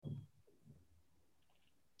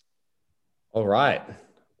All right.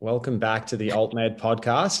 Welcome back to the AltMed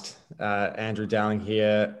podcast. Andrew Dowling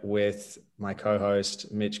here with my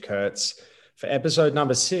co-host Mitch Kurtz for episode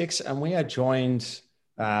number 6. And we are joined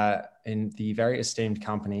in the very esteemed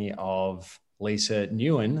company of Lisa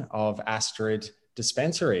Newen of Astrid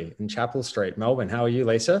Dispensary in Chapel Street, Melbourne. How are you,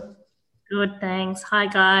 Lisa? Good, thanks. Hi,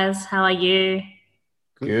 guys. How are you?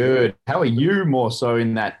 Good. Good. How are you more so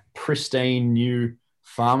in that pristine new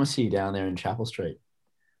pharmacy down there in Chapel Street?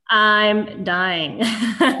 I'm dying.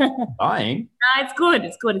 Dying? It's good.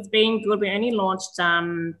 It's good. It's been good. We only launched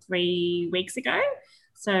 3 weeks ago.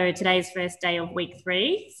 So today's first day of week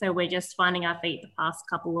 3. So we're just finding our feet the past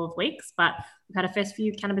couple of weeks. But we've had a first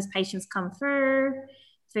few cannabis patients come through,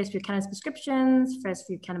 first few cannabis prescriptions, first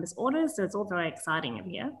few cannabis orders. So it's all very exciting over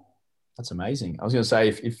here. That's amazing. I was going to say,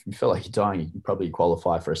 if you feel like you're dying, you probably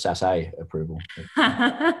qualify for a SAS-A approval.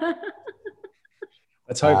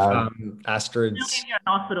 Let's hope Still Astrid's. in your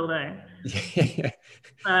hospital though. Yeah.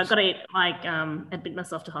 So I've got to admit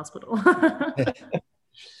myself to hospital.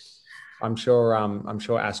 I'm sure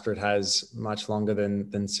Astrid has much longer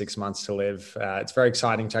than 6 months to live. It's very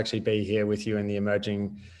exciting to actually be here with you in the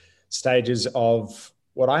emerging stages of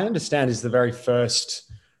what I understand is the very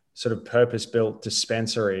first sort of purpose-built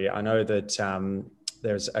dispensary. I know that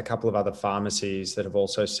there's a couple of other pharmacies that have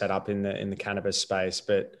also set up in the cannabis space,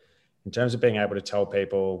 but in terms of being able to tell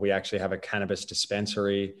people we actually have a cannabis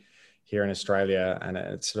dispensary here in Australia, and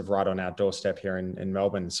it's sort of right on our doorstep here in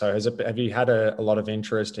Melbourne. So have you had a lot of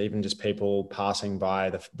interest, even just people passing by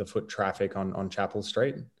the foot traffic on Chapel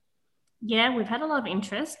Street? Yeah, we've had a lot of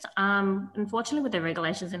interest. Unfortunately, with the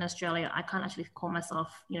regulations in Australia, I can't actually call myself,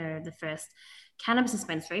 the first cannabis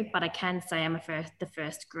dispensary, but I can say I'm the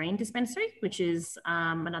first green dispensary, which is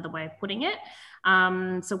another way of putting it.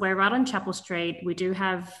 So we're right on Chapel Street. We do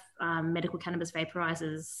have medical cannabis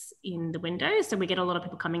vaporizers in the window. So we get a lot of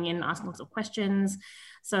people coming in, asking lots of questions.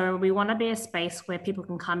 So we want to be a space where people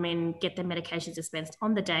can come in, get their medications dispensed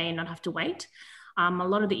on the day and not have to wait. A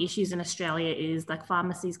lot of the issues in Australia is like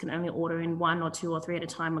pharmacies can only order in 1 or 2 or 3 at a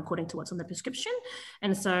time according to what's on the prescription.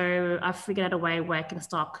 And so I've figured out a way where I can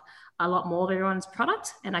stock a lot more of everyone's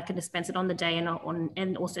product and I can dispense it on the day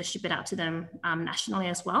and also ship it out to them nationally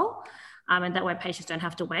as well. And that way patients don't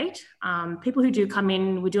have to wait. People who do come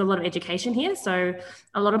in, we do a lot of education here. So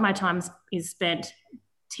a lot of my time is spent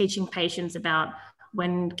teaching patients about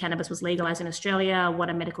when cannabis was legalized in Australia, what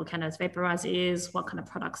a medical cannabis vaporizer is, what kind of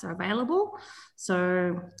products are available.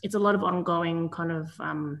 So it's a lot of ongoing kind of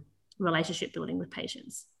relationship building with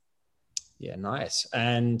patients. Yeah, nice.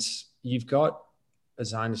 And you've got,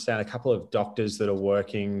 as I understand, a couple of doctors that are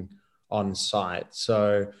working on site.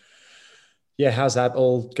 So yeah, how's that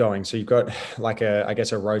all going? So you've got like I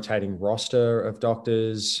guess a rotating roster of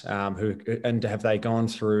doctors and have they gone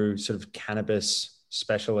through sort of cannabis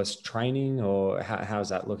specialist training, or how's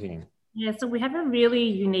that looking? Yeah, so we have a really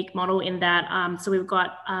unique model in that. So we've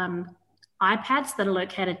got iPads that are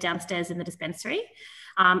located downstairs in the dispensary.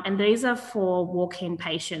 And these are for walk-in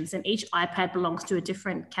patients, and each iPad belongs to a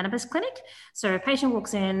different cannabis clinic. So a patient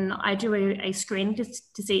walks in, I do a screen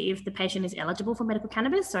to see if the patient is eligible for medical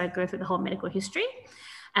cannabis. So I go through the whole medical history.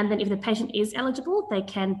 And then if the patient is eligible, they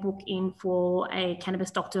can book in for a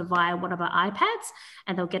cannabis doctor via one of our iPads,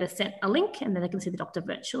 and they'll get a link, and then they can see the doctor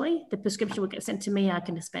virtually. The prescription will get sent to me. I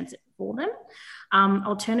can dispense it for them.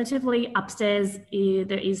 Alternatively, upstairs,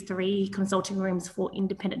 there is 3 consulting rooms for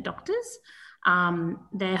independent doctors.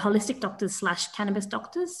 They're holistic doctors / cannabis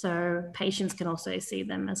doctors, so patients can also see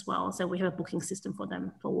them as well. So we have a booking system for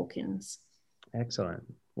them for walk-ins. Excellent.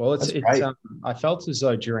 Well, it's I felt as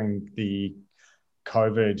though during the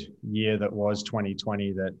COVID year that was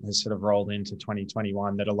 2020 that has sort of rolled into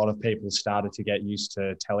 2021 that a lot of people started to get used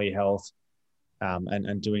to telehealth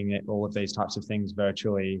and doing all of these types of things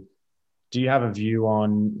virtually. Do you have a view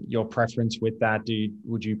on your preference with that?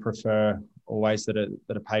 Would you prefer always that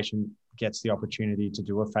a patient gets the opportunity to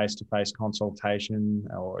do a face-to-face consultation,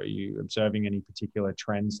 or are you observing any particular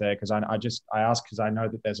trends there? Because I ask because I know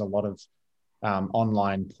that there's a lot of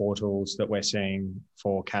online portals that we're seeing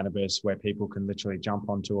for cannabis where people can literally jump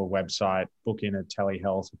onto a website, book in a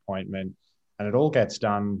telehealth appointment, and it all gets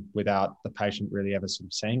done without the patient really ever sort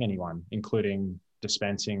of seeing anyone, including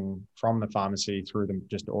dispensing from the pharmacy through the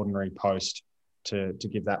just ordinary post to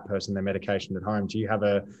give that person their medication at home. Do you have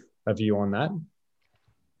a view on that?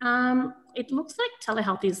 It looks like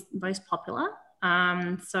telehealth is most popular.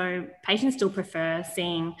 So patients still prefer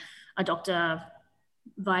seeing a doctor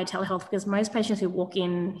via telehealth because most patients who walk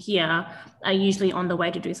in here are usually on the way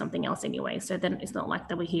to do something else anyway. So then it's not like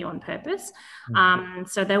that we're here on purpose.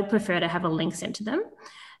 So they'll prefer to have a link sent to them.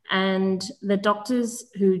 And the doctors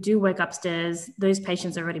who do work upstairs, those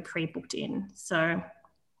patients are already pre-booked in. So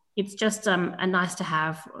it's just a nice to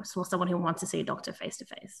have for someone who wants to see a doctor face to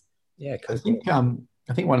face. Yeah, I think one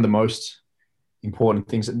of the most important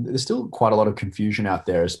things, there's still quite a lot of confusion out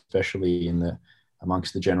there, especially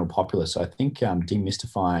amongst the general populace. So I think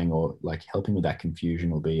demystifying or like helping with that confusion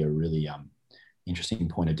will be a really interesting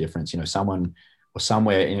point of difference. Someone or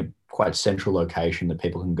somewhere in a quite central location that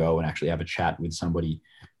people can go and actually have a chat with somebody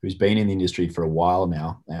who's been in the industry for a while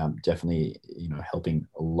now, definitely, helping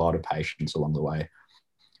a lot of patients along the way.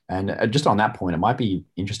 And just on that point, it might be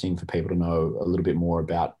interesting for people to know a little bit more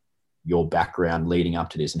about your background leading up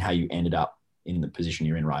to this and how you ended up in the position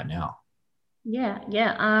you're in right now. Yeah.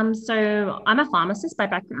 So I'm a pharmacist by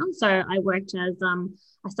background. So I worked as,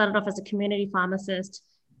 I started off as a community pharmacist,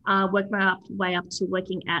 worked my way up to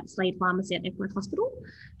working at Slade Pharmacy at Epworth Hospital.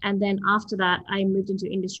 And then after that, I moved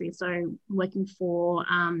into industry. So working for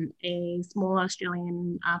a small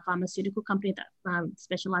Australian pharmaceutical company that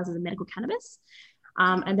specializes in medical cannabis.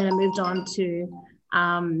 And then I moved on to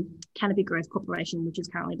Canopy Growth Corporation, which is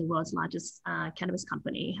currently the world's largest cannabis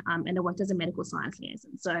company. And I worked as a medical science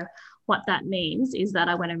liaison. So what that means is that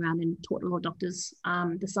I went around and taught a lot of doctors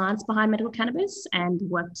the science behind medical cannabis and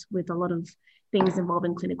worked with a lot of things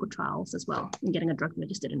involving clinical trials as well and getting a drug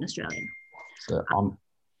registered in Australia. So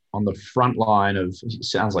on the front line of,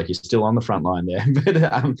 sounds like you're still on the front line there,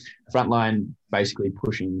 but front line basically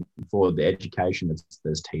pushing for the education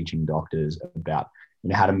that's teaching doctors about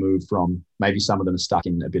how to move from, maybe some of them are stuck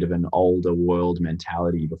in a bit of an older world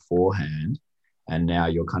mentality beforehand, and now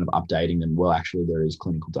you're kind of updating them. Well, actually, there is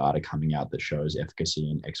clinical data coming out that shows efficacy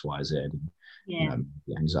in X, Y, Z,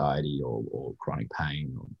 anxiety or chronic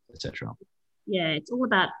pain, etc. Yeah, it's all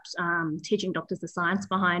about teaching doctors the science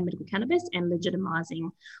behind medical cannabis and legitimizing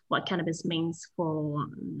what cannabis means for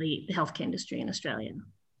the healthcare industry in Australia.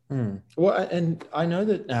 Well, and I know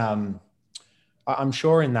that I'm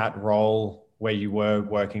sure in that role where you were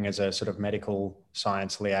working as a sort of medical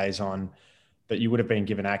science liaison, that you would have been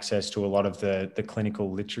given access to a lot of the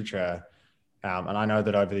clinical literature. And I know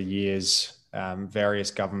that over the years,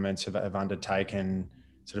 various governments have undertaken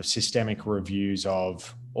sort of systemic reviews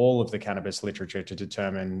of all of the cannabis literature to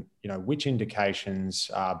determine, which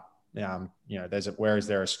indications are, where is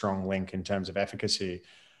there a strong link in terms of efficacy.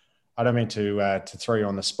 I don't mean to throw you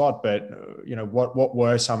on the spot, but what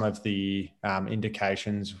were some of the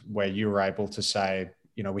indications where you were able to say,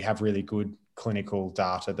 we have really good clinical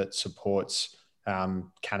data that supports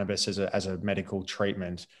cannabis as a medical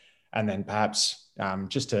treatment, and then perhaps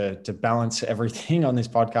just to balance everything on this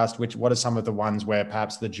podcast, what are some of the ones where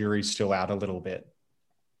perhaps the jury's still out a little bit?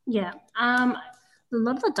 Yeah, a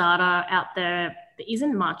lot of the data out there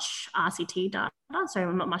isn't much RCT data,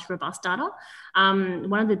 so not much robust data.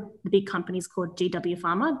 One of the big companies called GW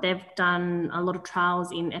Pharma, they've done a lot of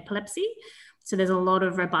trials in epilepsy. So there's a lot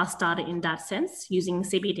of robust data in that sense using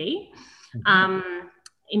CBD. Mm-hmm.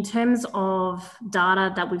 In terms of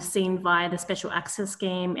data that we've seen via the Special Access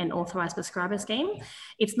Scheme and Authorised Prescriber Scheme,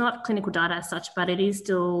 it's not clinical data as such, but it is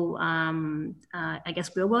still,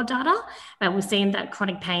 real-world data. But we've seen that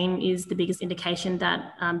chronic pain is the biggest indication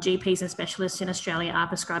that GPs and specialists in Australia are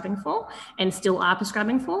prescribing for and still are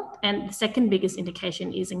prescribing for. And the second biggest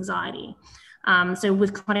indication is anxiety. So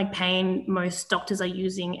with chronic pain, most doctors are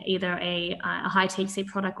using either a high THC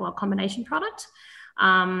product or a combination product.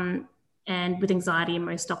 And with anxiety,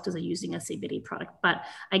 most doctors are using a CBD product. But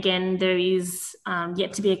again, there is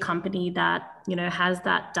yet to be a company that, has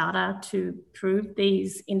that data to prove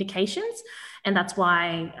these indications. And that's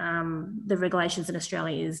why the regulations in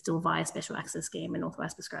Australia is still via Special Access Scheme and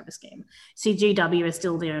Authorised Prescriber Scheme. CGW is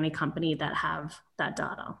still the only company that have that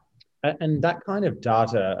data. And that kind of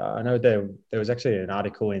data, I know there was actually an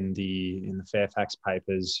article in the Fairfax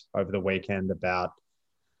papers over the weekend about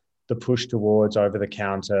the push towards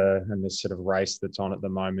over-the-counter and this sort of race that's on at the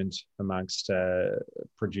moment amongst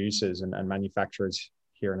producers and manufacturers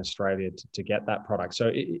here in Australia to get that product.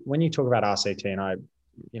 So when you talk about RCT, and I,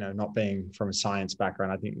 not being from a science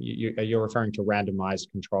background, I think you're referring to randomized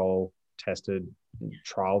control tested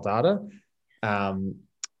trial data.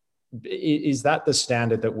 Is that the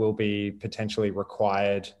standard that will be potentially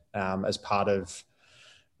required as part of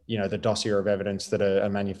the dossier of evidence that a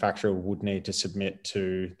manufacturer would need to submit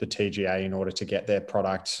to the TGA in order to get their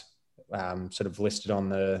product sort of listed on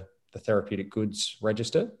the therapeutic goods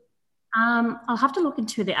register? I'll have to look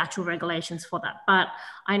into the actual regulations for that, but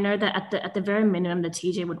I know that at the very minimum, the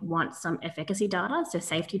TGA would want some efficacy data, so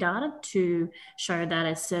safety data, to show that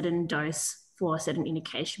a certain dose for a certain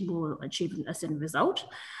indication will achieve a certain result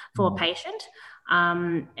for a patient.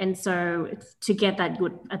 And so to get that, you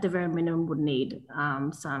would, at the very minimum, would need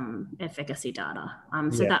some efficacy data.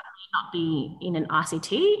 So that may not be in an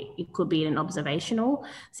RCT, it could be in an observational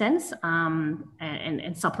sense,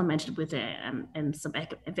 and supplemented with some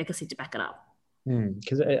efficacy to back it up.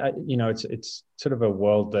 Because it's sort of a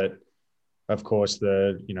world that, of course,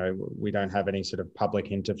 we don't have any sort of public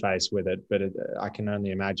interface with it, but I can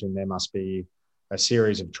only imagine there must be a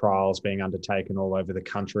series of trials being undertaken all over the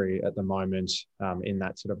country at the moment in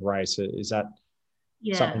that sort of race. Is that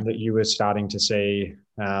something that you were starting to see?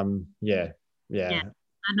 Yeah.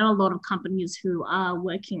 I know a lot of companies who are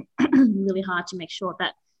working really hard to make sure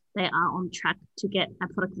that they are on track to get a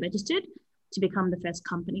product registered to become the first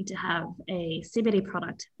company to have a CBD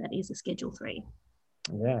product that is a Schedule 3.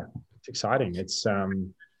 Yeah, it's exciting. It's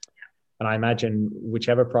and I imagine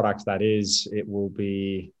whichever product that is, it will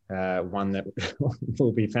be one that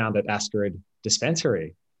will be found at Astrid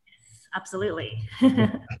Dispensary. Yes, absolutely.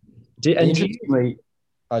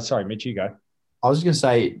 Sorry, Mitch, you go. I was going to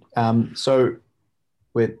say, so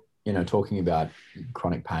with talking about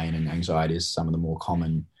chronic pain and anxiety as some of the more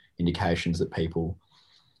common indications that people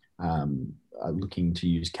are looking to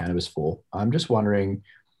use cannabis for. I'm just wondering,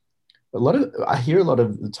 I hear a lot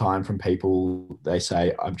of the time from people, they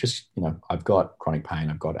say, I've got chronic pain,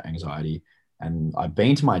 I've got anxiety, and I've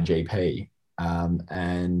been to my GP,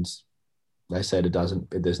 and they said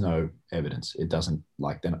there's no evidence. It doesn't,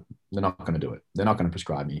 they're not going to do it. They're not going to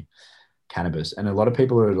prescribe me cannabis. And a lot of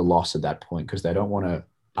people are at a loss at that point because they don't want to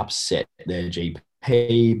upset their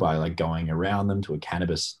GP by going around them to a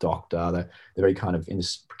cannabis doctor. They're very kind of in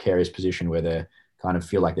this precarious position where they're kind of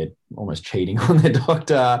feel like they're almost cheating on their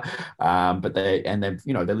doctor, but they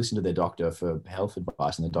listen to their doctor for health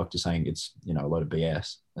advice, and the doctor's saying it's a lot of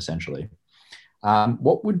BS essentially.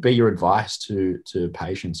 What would be your advice to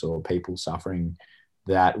patients or people suffering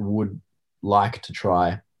that would like to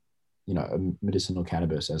try, medicinal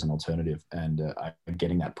cannabis as an alternative and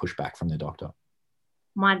getting that pushback from their doctor?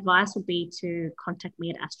 My advice would be to contact me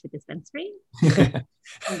at Astrid Dispensary and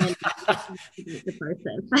then the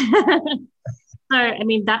process. So, I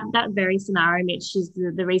mean, that very scenario, Mitch, is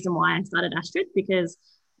the reason why I started Astrid, because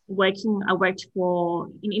I worked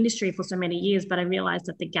in industry for so many years, but I realized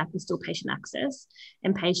that the gap was still patient access,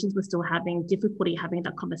 and patients were still having difficulty having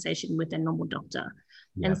that conversation with their normal doctor.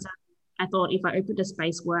 Yeah. And so I thought if I opened a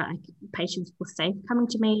space where patients were safe coming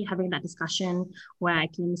to me, having that discussion, where I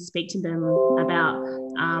can speak to them about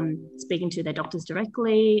speaking to their doctors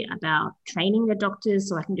directly, about training their doctors,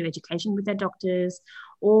 so I can do education with their doctors,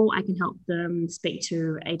 or I can help them speak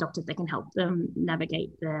to a doctor that can help them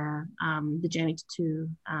navigate the journey to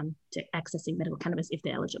accessing medical cannabis if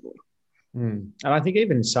they're eligible. And I think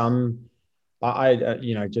even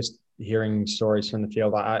just hearing stories from the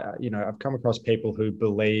field, I've come across people who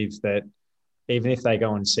believe that even if they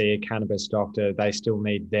go and see a cannabis doctor, they still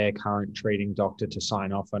need their current treating doctor to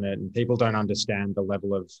sign off on it. And people don't understand the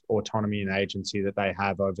level of autonomy and agency that they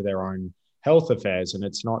have over their own health affairs. And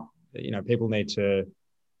it's not, people need to,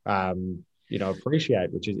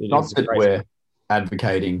 appreciate, which is not that we're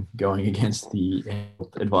advocating going against the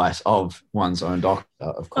advice of one's own doctor,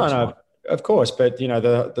 of course. No. Of course, but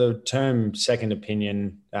the term second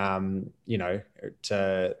opinion, that's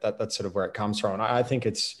sort of where it comes from. And I think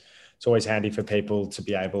it's always handy for people to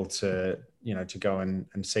be able to to go and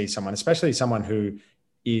see someone, especially someone who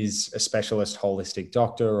is a specialist holistic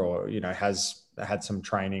doctor or has had some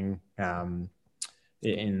training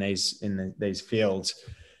in these fields.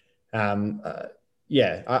 I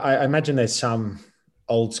imagine there's some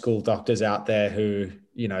old school doctors out there who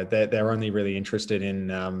they're only really interested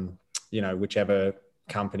in whichever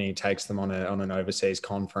company takes them on an overseas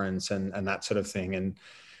conference and that sort of thing. And,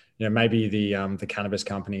 maybe the cannabis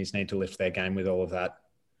companies need to lift their game with all of that.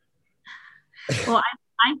 Well,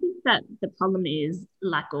 I think that the problem is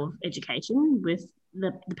lack of education with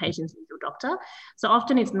the patients and your doctor. So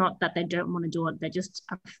often it's not that they don't want to do it, they're just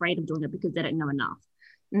afraid of doing it because they don't know enough.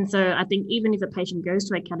 And so I think even if a patient goes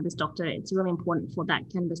to a cannabis doctor, it's really important for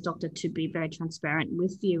that cannabis doctor to be very transparent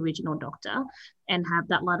with the original doctor and have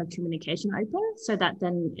that line of communication open so that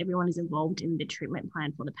then everyone is involved in the treatment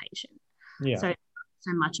plan for the patient. Yeah.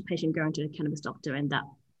 So much a patient going to a cannabis doctor and that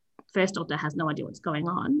first doctor has no idea what's going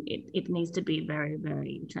on. It needs to be very,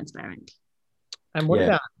 very transparent. And what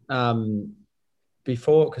about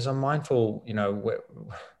before, because I'm mindful,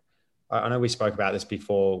 I know we spoke about this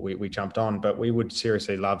before we jumped on, but we would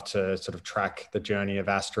seriously love to sort of track the journey of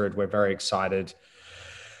Astrid. We're very excited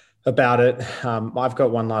about it. I've got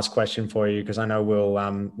one last question for you because I know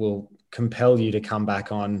we'll compel you to come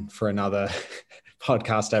back on for another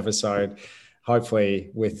podcast episode,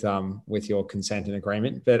 hopefully with your consent and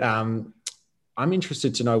agreement. But I I'm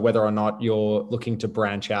interested to know whether or not you're looking to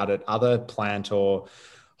branch out at other plant or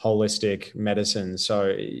holistic medicine.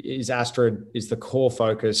 So is the core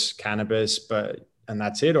focus cannabis, and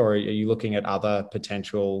that's it? Or are you looking at other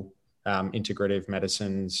potential integrative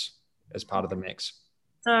medicines as part of the mix?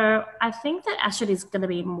 So I think that Astrid is going to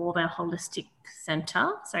be more of a holistic center.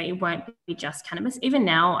 So it won't be just cannabis. Even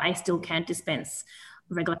now, I still can dispense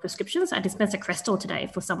regular prescriptions. I dispensed a Crestor today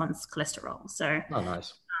for someone's cholesterol. So, oh,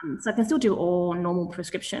 nice. So I can still do all normal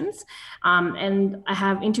prescriptions. And I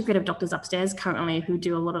have integrative doctors upstairs currently who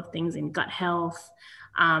do a lot of things in gut health,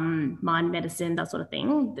 mind medicine, that sort of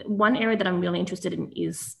thing. One area that I'm really interested in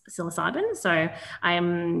is psilocybin. So I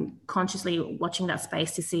am consciously watching that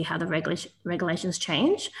space to see how the regulations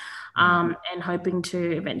change, and hoping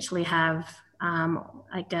to eventually have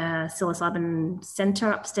like a psilocybin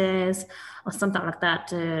center upstairs or something like that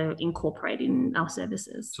to incorporate in our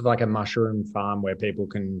services. So like a mushroom farm where people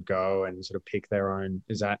can go and sort of pick their own.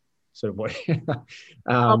 Is that sort of what? It's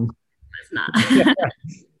not.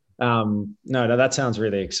 No, that sounds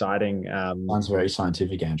really exciting. Sounds very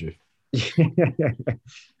scientific, Andrew.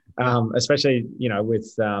 Especially,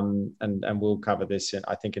 with and we'll cover this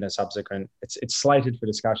I think in a subsequent. It's slated for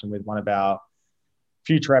discussion with one of our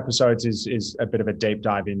future episodes. Is a bit of a deep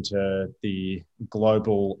dive into the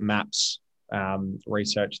global MAPS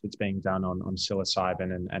research that's being done on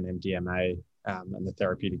psilocybin and MDMA and the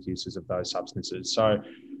therapeutic uses of those substances. So.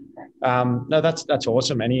 No, that's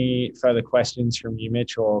awesome. Any further questions from you,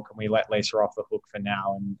 Mitch, or can we let Lisa off the hook for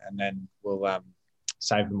now and then we'll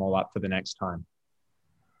save them all up for the next time?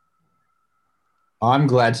 I'm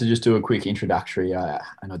glad to just do a quick introductory. I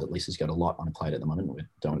know that Lisa's got a lot on her plate at the moment. We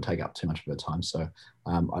don't want to take up too much of her time. So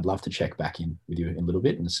I'd love to check back in with you in a little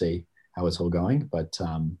bit and see how it's all going. But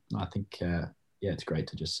I think, it's great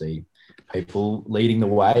to just see people leading the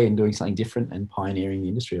way and doing something different and pioneering the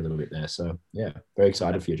industry a little bit there. So, very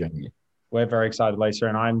excited for your journey. We're very excited, Lisa.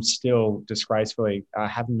 And I'm still disgracefully, I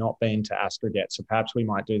have not been to Astrid yet. So perhaps we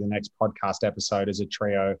might do the next podcast episode as a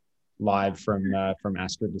trio live from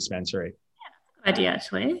Astrid Dispensary. Yeah, good idea,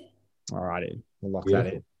 actually. All righty. We'll lock that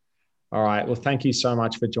in. All right. Well, thank you so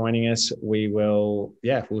much for joining us. We'll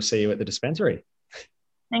see you at the dispensary.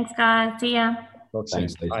 Thanks, guys. See ya. Talk soon.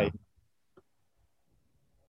 Thanks, Lisa. Bye.